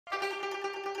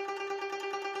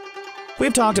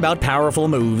We've talked about powerful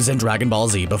moves in Dragon Ball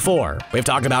Z before. We've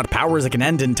talked about powers that can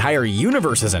end entire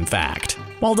universes, in fact.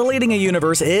 While deleting a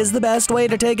universe is the best way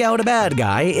to take out a bad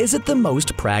guy, is it the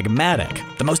most pragmatic,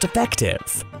 the most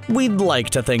effective? We'd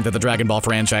like to think that the Dragon Ball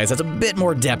franchise has a bit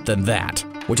more depth than that,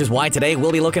 which is why today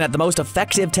we'll be looking at the most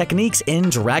effective techniques in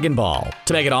Dragon Ball.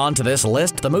 To make it onto this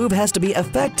list, the move has to be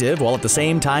effective while at the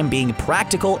same time being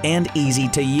practical and easy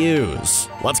to use.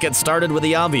 Let's get started with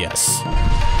the obvious.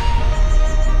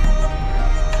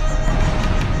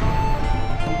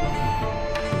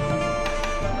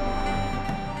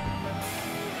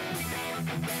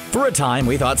 For a time,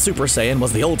 we thought Super Saiyan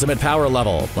was the ultimate power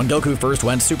level. When Goku first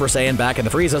went Super Saiyan back in the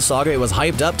Frieza saga, it was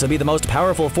hyped up to be the most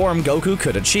powerful form Goku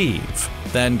could achieve.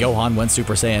 Then Gohan went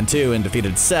Super Saiyan 2 and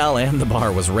defeated Cell, and the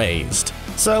bar was raised.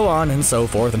 So on and so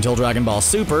forth until Dragon Ball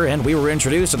Super, and we were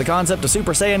introduced to the concept of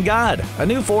Super Saiyan God, a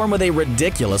new form with a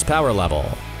ridiculous power level.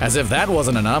 As if that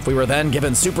wasn't enough, we were then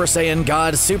given Super Saiyan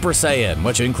God Super Saiyan,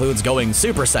 which includes going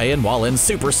Super Saiyan while in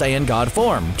Super Saiyan God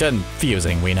form.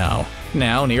 Confusing, we know.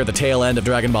 Now, near the tail end of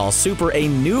Dragon Ball Super, a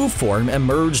new form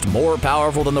emerged more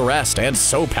powerful than the rest, and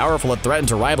so powerful it threatened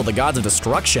to rival the gods of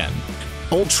destruction.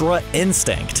 Ultra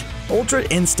Instinct. Ultra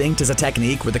Instinct is a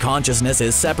technique where the consciousness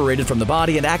is separated from the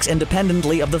body and acts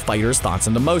independently of the fighter's thoughts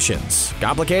and emotions.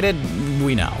 Complicated?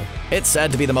 We know. It's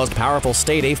said to be the most powerful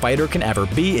state a fighter can ever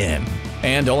be in,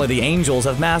 and only the angels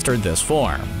have mastered this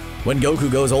form. When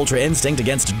Goku goes Ultra Instinct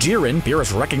against Jiren,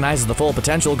 Beerus recognizes the full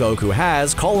potential Goku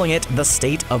has, calling it the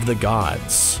state of the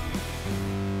gods.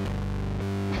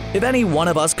 If any one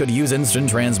of us could use instant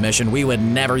transmission, we would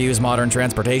never use modern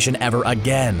transportation ever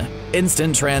again.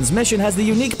 Instant transmission has the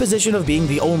unique position of being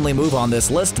the only move on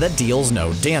this list that deals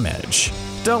no damage.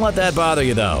 Don't let that bother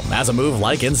you though, as a move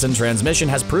like instant transmission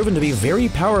has proven to be very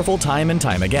powerful time and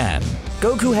time again.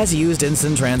 Goku has used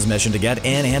instant transmission to get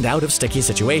in and out of sticky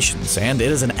situations, and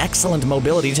it is an excellent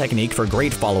mobility technique for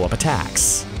great follow-up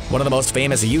attacks. One of the most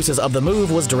famous uses of the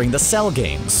move was during the Cell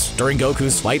games. During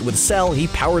Goku's fight with Cell, he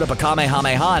powered up a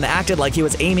Kamehameha and acted like he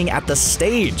was aiming at the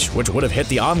stage, which would have hit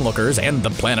the onlookers and the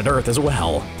planet Earth as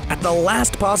well. At the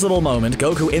last possible moment,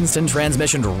 Goku instant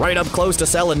transmissioned right up close to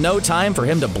Cell in no time for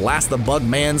him to blast the Bug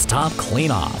Man's top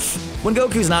clean off. When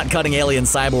Goku's not cutting alien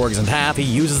cyborgs in half, he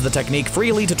uses the technique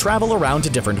freely to travel around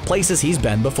to different places he's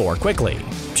been before quickly.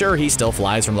 Sure, he still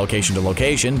flies from location to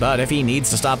location, but if he needs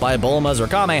to stop by Bulma's or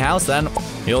Kame House, then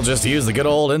he'll just use the good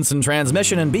old instant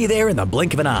transmission and be there in the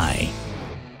blink of an eye.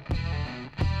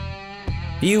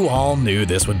 You all knew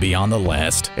this would be on the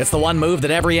list. It's the one move that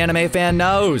every anime fan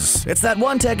knows. It's that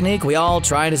one technique we all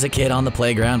tried as a kid on the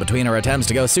playground between our attempts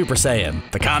to go Super Saiyan,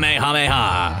 the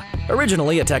Kamehameha.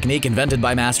 Originally a technique invented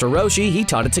by Master Roshi, he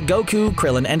taught it to Goku,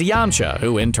 Krillin, and Yamcha,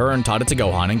 who in turn taught it to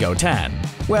Gohan and Goten.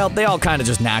 Well, they all kinda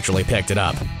just naturally picked it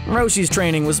up. Roshi's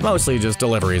training was mostly just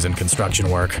deliveries and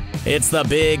construction work. It's the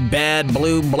big, bad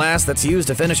blue blast that's used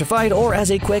to finish a fight or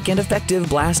as a quick and effective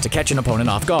blast to catch an opponent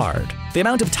off guard. The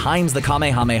amount of times the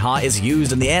Kamehameha is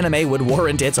used in the anime would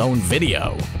warrant its own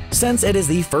video. Since it is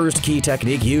the first key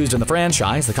technique used in the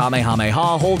franchise, the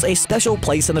Kamehameha holds a special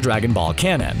place in the Dragon Ball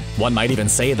canon. One might even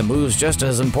say the move's just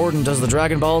as important as the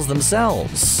Dragon Balls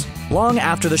themselves. Long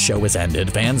after the show is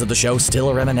ended, fans of the show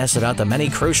still reminisce about the many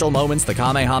crucial moments the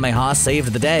Kamehameha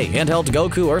saved the day and helped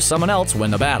Goku or someone else win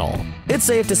the battle. It's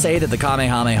safe to say that the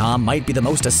Kamehameha might be the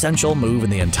most essential move in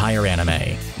the entire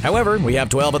anime. However, we have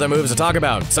 12 other moves to talk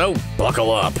about, so buckle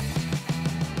up.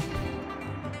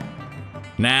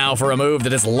 Now for a move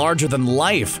that is larger than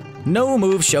life. No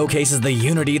move showcases the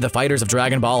unity the fighters of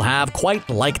Dragon Ball have quite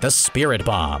like the Spirit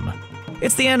Bomb.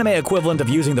 It's the anime equivalent of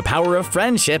using the power of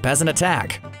friendship as an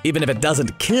attack. Even if it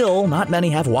doesn't kill, not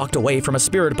many have walked away from a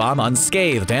Spirit Bomb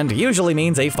unscathed, and usually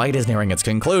means a fight is nearing its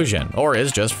conclusion, or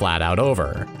is just flat out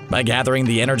over. By gathering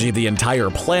the energy of the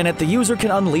entire planet, the user can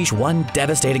unleash one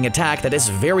devastating attack that is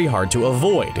very hard to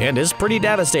avoid, and is pretty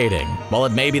devastating. While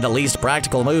it may be the least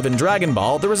practical move in Dragon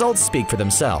Ball, the results speak for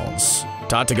themselves.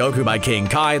 Taught to Goku by King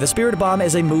Kai, the Spirit Bomb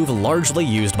is a move largely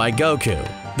used by Goku,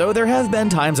 though there have been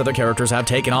times other characters have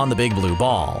taken on the big blue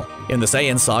ball. In the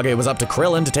Saiyan saga, it was up to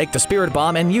Krillin to take the Spirit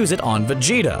Bomb and use it on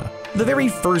Vegeta. The very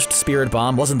first Spirit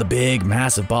Bomb wasn't the big,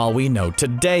 massive ball we know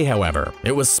today, however.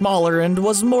 It was smaller and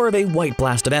was more of a white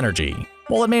blast of energy.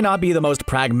 While it may not be the most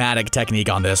pragmatic technique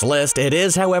on this list, it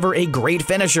is, however, a great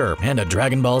finisher and a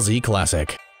Dragon Ball Z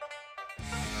classic.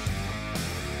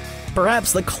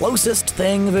 Perhaps the closest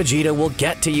thing Vegeta will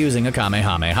get to using a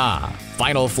Kamehameha.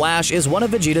 Final Flash is one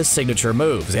of Vegeta's signature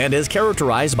moves and is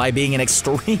characterized by being an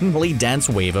extremely dense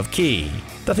wave of ki.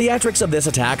 The theatrics of this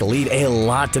attack leave a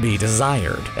lot to be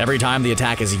desired. Every time the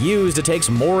attack is used, it takes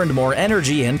more and more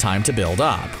energy and time to build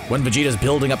up. When Vegeta's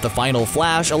building up the Final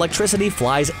Flash, electricity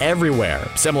flies everywhere,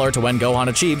 similar to when Gohan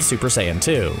achieved Super Saiyan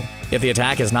 2. If the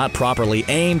attack is not properly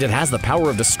aimed, it has the power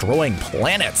of destroying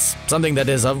planets, something that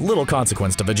is of little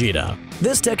consequence to Vegeta.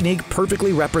 This technique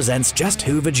perfectly represents just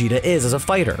who Vegeta is as a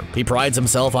fighter. He prides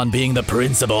himself on being the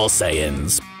Prince of all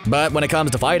Saiyans. But when it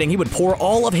comes to fighting, he would pour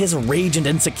all of his rage and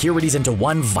insecurities into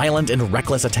one violent and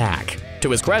reckless attack. To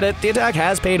his credit, the attack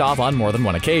has paid off on more than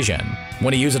one occasion.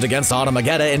 When he used it against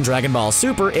Automagetta in Dragon Ball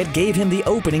Super, it gave him the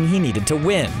opening he needed to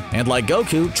win. And like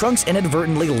Goku, Trunks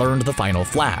inadvertently learned the Final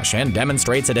Flash and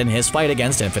demonstrates it in his fight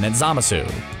against Infinite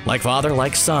Zamasu. Like father,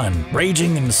 like son,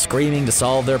 raging and screaming to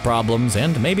solve their problems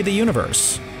and maybe the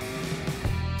universe.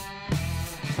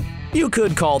 You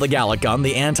could call the Gallic Gun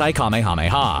the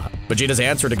anti-Kamehameha. Vegeta's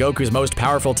answer to Goku's most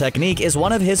powerful technique is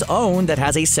one of his own that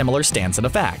has a similar stance and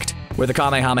effect. Where the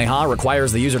Kamehameha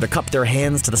requires the user to cup their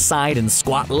hands to the side and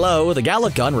squat low, the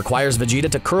Gallic Gun requires Vegeta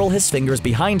to curl his fingers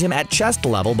behind him at chest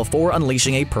level before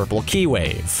unleashing a purple ki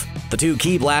wave. The two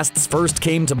ki blasts first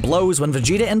came to blows when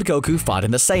Vegeta and Goku fought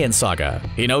in the Saiyan Saga.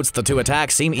 He notes the two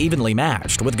attacks seem evenly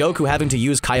matched, with Goku having to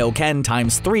use Kaioken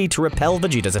 ×3 to repel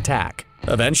Vegeta's attack.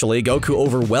 Eventually, Goku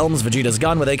overwhelms Vegeta's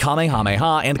gun with a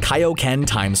Kamehameha and Kaioken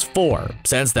 ×4.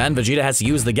 Since then, Vegeta has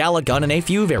used the Gallic Gun in a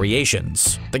few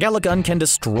variations. The Gallic Gun can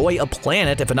destroy a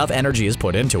planet if enough energy is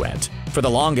put into it. For the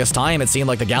longest time, it seemed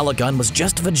like the Gallic Gun was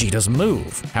just Vegeta's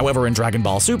move. However, in Dragon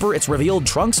Ball Super, it's revealed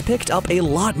Trunks picked up a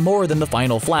lot more than the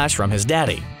Final Flash from his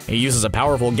daddy. He uses a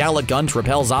powerful Gallic Gun to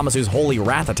repel Zamasu's Holy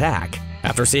Wrath attack.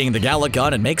 After seeing the Gallic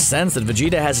Gun, it makes sense that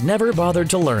Vegeta has never bothered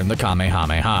to learn the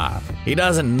Kamehameha. He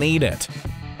doesn't need it.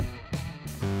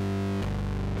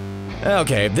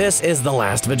 Okay, this is the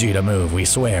last Vegeta move, we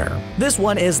swear. This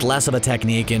one is less of a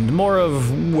technique and more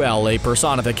of, well, a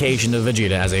personification of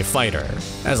Vegeta as a fighter.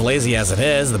 As lazy as it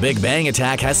is, the Big Bang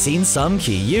attack has seen some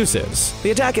key uses.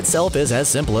 The attack itself is as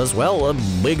simple as, well, a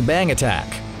Big Bang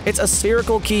attack. It's a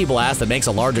spherical ki blast that makes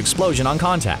a large explosion on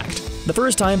contact. The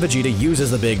first time Vegeta uses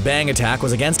the Big Bang attack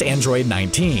was against Android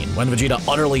 19, when Vegeta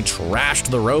utterly trashed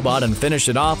the robot and finished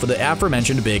it off with the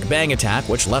aforementioned Big Bang attack,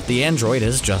 which left the android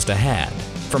as just ahead.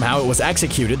 From how it was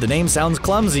executed, the name sounds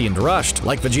clumsy and rushed,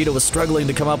 like Vegeta was struggling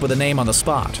to come up with a name on the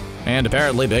spot. And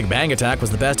apparently Big Bang attack was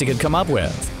the best he could come up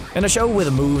with. In a show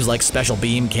with moves like Special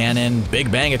Beam Cannon, Big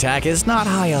Bang attack is not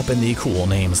high up in the cool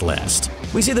names list.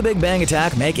 We see the Big Bang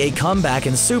attack make a comeback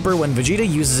in Super when Vegeta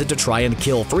uses it to try and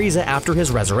kill Frieza after his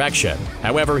resurrection.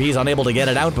 However, he's unable to get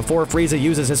it out before Frieza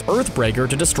uses his Earthbreaker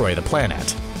to destroy the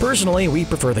planet. Personally, we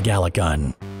prefer the Gallic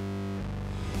Gun.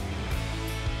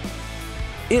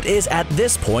 It is at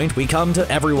this point we come to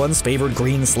everyone's favorite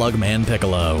green slug man,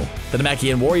 Piccolo. The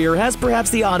Namekian warrior has perhaps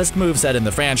the oddest moveset in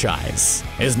the franchise.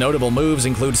 His notable moves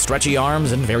include stretchy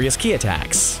arms and various ki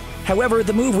attacks. However,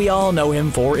 the move we all know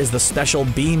him for is the Special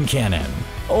Beam Cannon,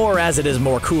 or as it is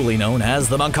more coolly known as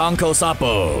the Mankanko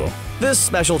Sappo. This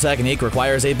special technique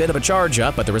requires a bit of a charge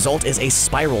up, but the result is a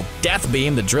spiral death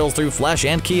beam that drills through flesh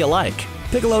and ki alike.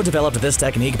 Piccolo developed this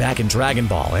technique back in Dragon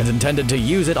Ball and intended to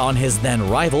use it on his then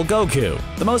rival Goku.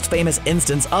 The most famous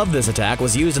instance of this attack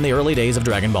was used in the early days of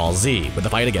Dragon Ball Z, with the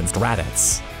fight against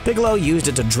Raditz. Piccolo used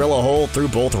it to drill a hole through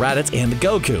both Raditz and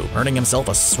Goku, earning himself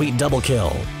a sweet double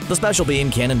kill. The Special Beam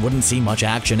Cannon wouldn't see much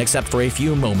action except for a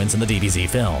few moments in the DBZ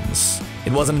films.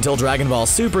 It wasn't until Dragon Ball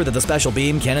Super that the Special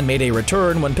Beam Cannon made a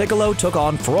return when Piccolo took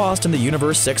on Frost in the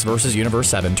Universe 6 vs. Universe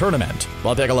 7 tournament.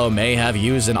 While Piccolo may have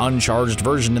used an uncharged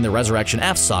version in the Resurrection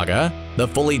F saga, the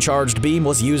fully charged beam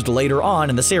was used later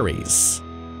on in the series.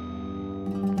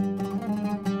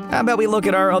 How about we look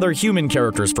at our other human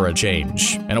characters for a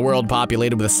change? In a world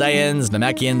populated with Saiyans,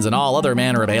 Namekians, and all other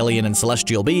manner of alien and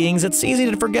celestial beings, it's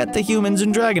easy to forget the humans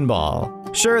in Dragon Ball.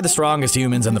 Sure, the strongest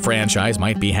humans in the franchise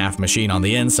might be half machine on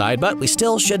the inside, but we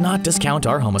still should not discount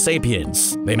our Homo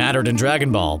sapiens. They mattered in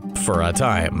Dragon Ball for a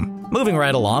time. Moving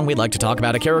right along, we'd like to talk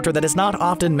about a character that is not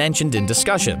often mentioned in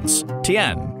discussions,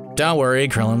 Tien. Don't worry,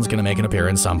 Krillin's gonna make an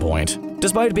appearance some point.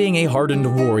 Despite being a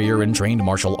hardened warrior and trained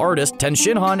martial artist, Ten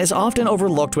Shinhan is often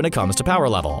overlooked when it comes to power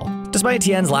level. Despite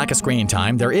Tien's lack of screen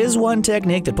time, there is one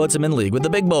technique that puts him in league with the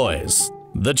big boys.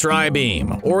 The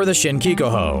Tri-Beam, or the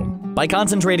Shinkikoho. By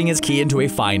concentrating his ki into a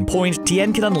fine point,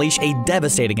 Tien can unleash a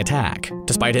devastating attack.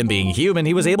 Despite him being human,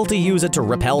 he was able to use it to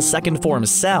repel second form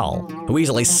Cell, who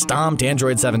easily stomped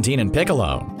Android 17 and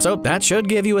Piccolo. So that should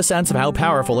give you a sense of how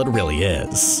powerful it really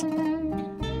is.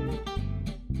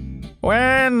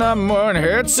 When the moon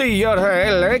hits your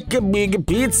eye like a big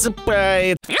pizza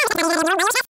pie.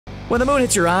 When the moon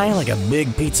hits your eye like a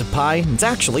big pizza pie, it's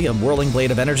actually a whirling blade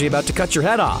of energy about to cut your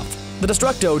head off. The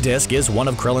Destructo Disc is one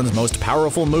of Krillin's most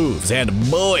powerful moves, and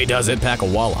boy does it pack a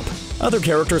wallop. Other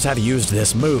characters have used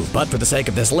this move, but for the sake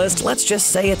of this list, let's just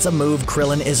say it's a move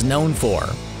Krillin is known for.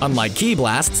 Unlike Ki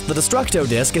Blasts, the Destructo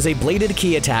Disc is a bladed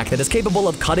ki attack that is capable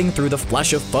of cutting through the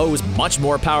flesh of foes much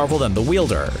more powerful than the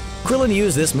wielder. Krillin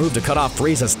used this move to cut off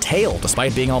Frieza's tail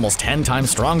despite being almost 10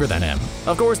 times stronger than him.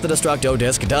 Of course, the Destructo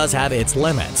Disc does have its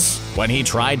limits. When he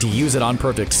tried to use it on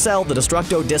Perfect Cell, the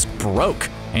Destructo Disc broke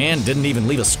and didn't even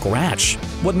leave a scratch.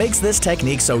 What makes this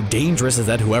technique so dangerous is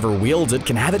that whoever wields it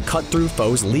can have it cut through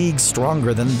foes leagues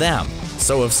stronger than them.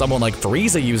 So if someone like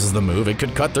Frieza uses the move, it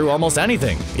could cut through almost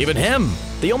anything, even him.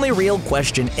 The only real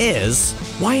question is,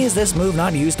 why is this move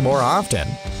not used more often?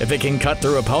 If it can cut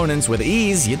through opponents with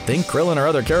ease, you'd think Krillin or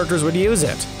other characters would use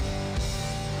it.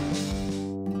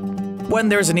 When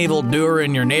there's an evil doer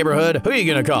in your neighborhood, who are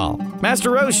you gonna call?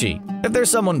 Master Roshi. If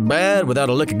there's someone bad without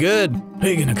a lick of good, who are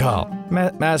you gonna call?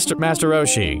 Master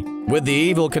Roshi. With the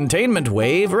evil containment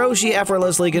wave, Roshi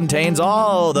effortlessly contains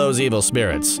all those evil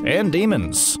spirits and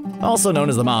demons. Also known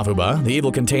as the Mafuba, the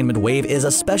evil containment wave is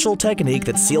a special technique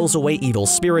that seals away evil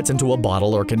spirits into a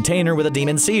bottle or container with a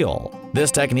demon seal.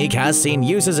 This technique has seen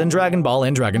uses in Dragon Ball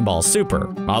and Dragon Ball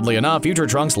Super. Oddly enough, Future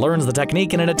Trunks learns the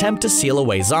technique in an attempt to seal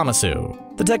away Zamasu.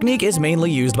 The technique is mainly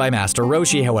used by Master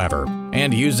Roshi, however,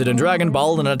 and used it in Dragon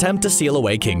Ball in an attempt to seal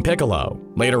away King Piccolo.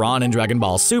 Later on in Dragon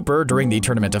Ball Super, during the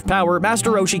Tournament of Power,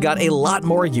 Master Roshi got a lot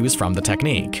more use from the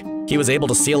technique. He was able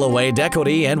to seal away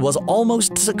Dekuri and was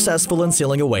almost successful in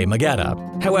sealing away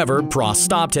Vegeta. However, Pross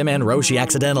stopped him and Roshi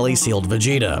accidentally sealed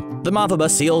Vegeta. The Mafuba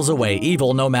seals away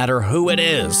evil no matter who it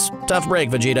is. Tough break,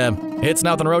 Vegeta. It's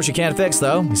nothing Roshi can't fix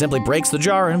though. He simply breaks the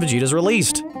jar and Vegeta's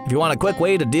released. If you want a quick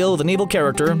way to deal with an evil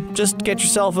character, just get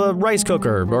yourself a rice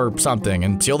cooker or something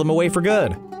and seal them away for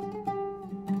good.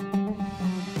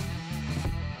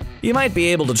 You might be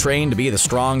able to train to be the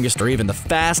strongest or even the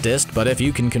fastest, but if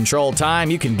you can control time,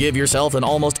 you can give yourself an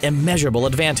almost immeasurable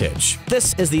advantage.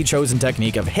 This is the chosen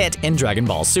technique of Hit in Dragon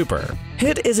Ball Super.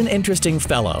 Hit is an interesting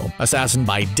fellow. Assassin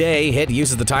by day, Hit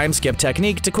uses the time skip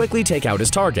technique to quickly take out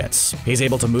his targets. He's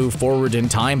able to move forward in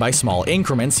time by small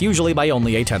increments, usually by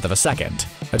only a tenth of a second.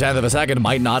 A tenth of a second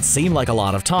might not seem like a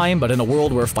lot of time, but in a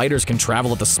world where fighters can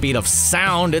travel at the speed of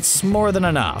sound, it's more than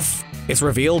enough. It's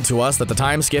revealed to us that the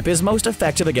time skip is most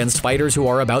effective against fighters who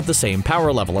are about the same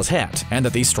power level as Hit, and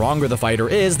that the stronger the fighter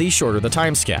is, the shorter the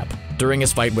time skip. During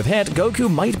his fight with Hit, Goku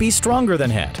might be stronger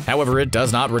than Hit, however it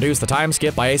does not reduce the time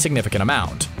skip by a significant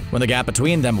amount. When the gap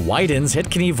between them widens, Hit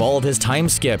can evolve his time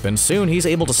skip, and soon he's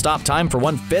able to stop time for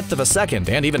 1/5 of a second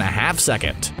and even a half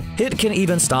second. Hit can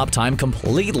even stop time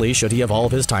completely should he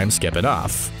evolve his time skip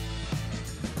enough.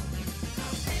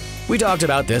 We talked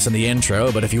about this in the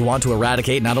intro, but if you want to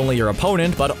eradicate not only your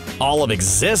opponent, but all of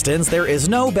existence, there is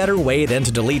no better way than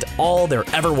to delete all there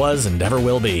ever was and ever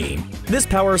will be. This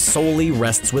power solely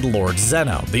rests with Lord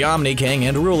Zeno, the Omni King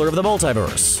and ruler of the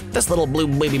multiverse. This little blue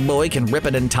baby boy can rip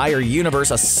an entire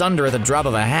universe asunder at the drop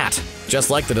of a hat. Just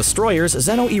like the Destroyers,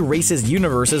 Zeno erases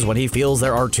universes when he feels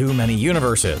there are too many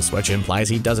universes, which implies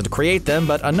he doesn't create them,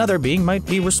 but another being might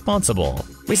be responsible.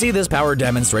 We see this power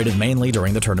demonstrated mainly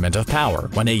during the Tournament of Power.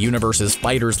 When a universe's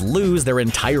fighters lose, their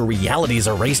entire reality is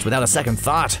erased without a second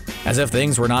thought. As if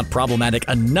things were not problematic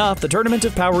enough, the Tournament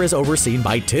of Power is overseen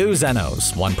by two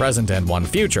Zenos, one present and one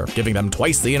future, giving them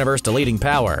twice the universe-deleting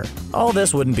power. All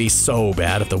this wouldn't be so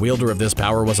bad if the wielder of this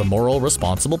power was a moral,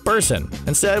 responsible person.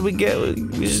 Instead, we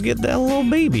just get that little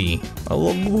baby, a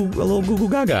little Goo Goo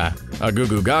Gaga. A Goo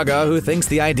Goo Gaga who thinks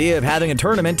the idea of having a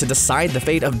tournament to decide the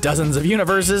fate of dozens of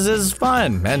universes is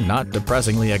fun and not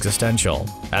depressingly existential.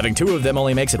 Having two of them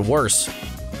only makes it worse.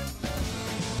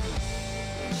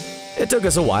 It took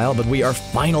us a while, but we are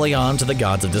finally on to the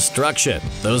gods of destruction,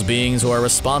 those beings who are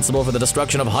responsible for the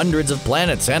destruction of hundreds of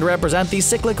planets and represent the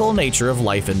cyclical nature of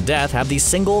life and death, have the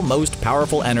single most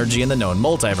powerful energy in the known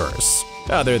multiverse,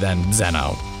 other than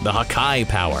Zeno, the Hakai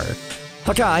power.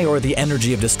 Hakai, or the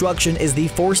energy of destruction, is the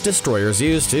force destroyers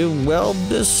use to, well,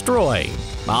 destroy.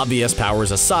 Obvious powers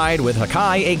aside, with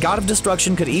Hakai, a god of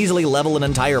destruction could easily level an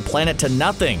entire planet to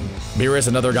nothing. Beerus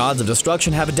and other gods of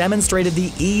destruction have demonstrated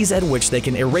the ease at which they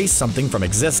can erase something from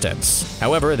existence.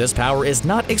 However, this power is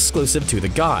not exclusive to the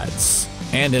gods.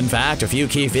 And in fact, a few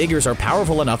key figures are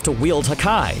powerful enough to wield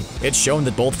Hakai. It's shown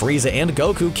that both Frieza and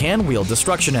Goku can wield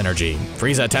destruction energy.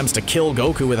 Frieza attempts to kill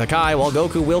Goku with Hakai, while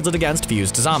Goku wields it against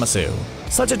fused Zamasu.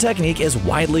 Such a technique is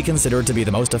widely considered to be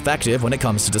the most effective when it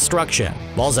comes to destruction.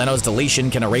 While Zeno's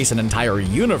deletion can erase an entire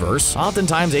universe,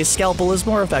 oftentimes a scalpel is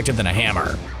more effective than a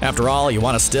hammer. After all, you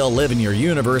want to still live in your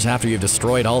universe after you've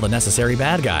destroyed all the necessary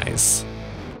bad guys.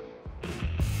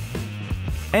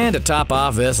 And to top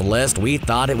off this list, we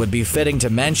thought it would be fitting to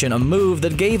mention a move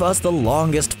that gave us the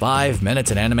longest 5 minutes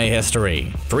in anime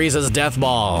history: Frieza's Death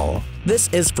Ball. This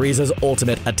is Frieza's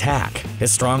ultimate attack,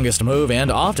 his strongest move and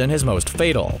often his most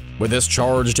fatal. With this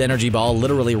charged energy ball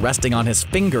literally resting on his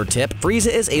fingertip,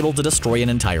 Frieza is able to destroy an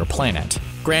entire planet.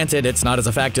 Granted, it's not as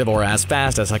effective or as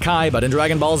fast as Hakai, but in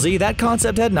Dragon Ball Z, that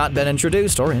concept had not been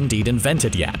introduced or indeed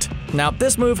invented yet. Now,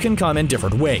 this move can come in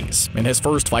different ways. In his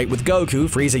first fight with Goku,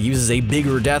 Frieza uses a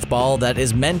bigger death ball that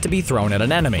is meant to be thrown at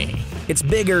an enemy. It's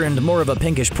bigger and more of a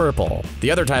pinkish purple.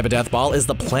 The other type of death ball is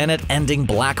the planet-ending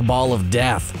black ball of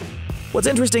death. What's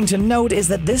interesting to note is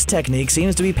that this technique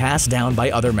seems to be passed down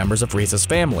by other members of Frieza's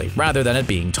family, rather than it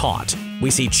being taught. We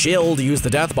see Chilled use the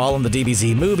Death Ball in the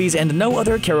DBZ movies, and no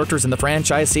other characters in the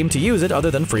franchise seem to use it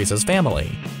other than Frieza's family.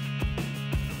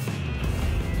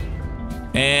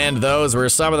 And those were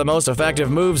some of the most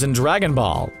effective moves in Dragon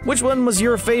Ball. Which one was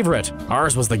your favorite?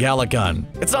 Ours was the Gallic Gun.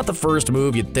 It's not the first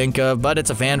move you'd think of, but it's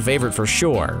a fan favorite for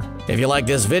sure. If you like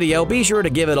this video, be sure to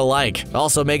give it a like.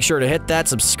 Also, make sure to hit that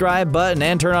subscribe button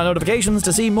and turn on notifications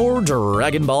to see more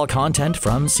Dragon Ball content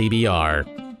from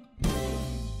CBR.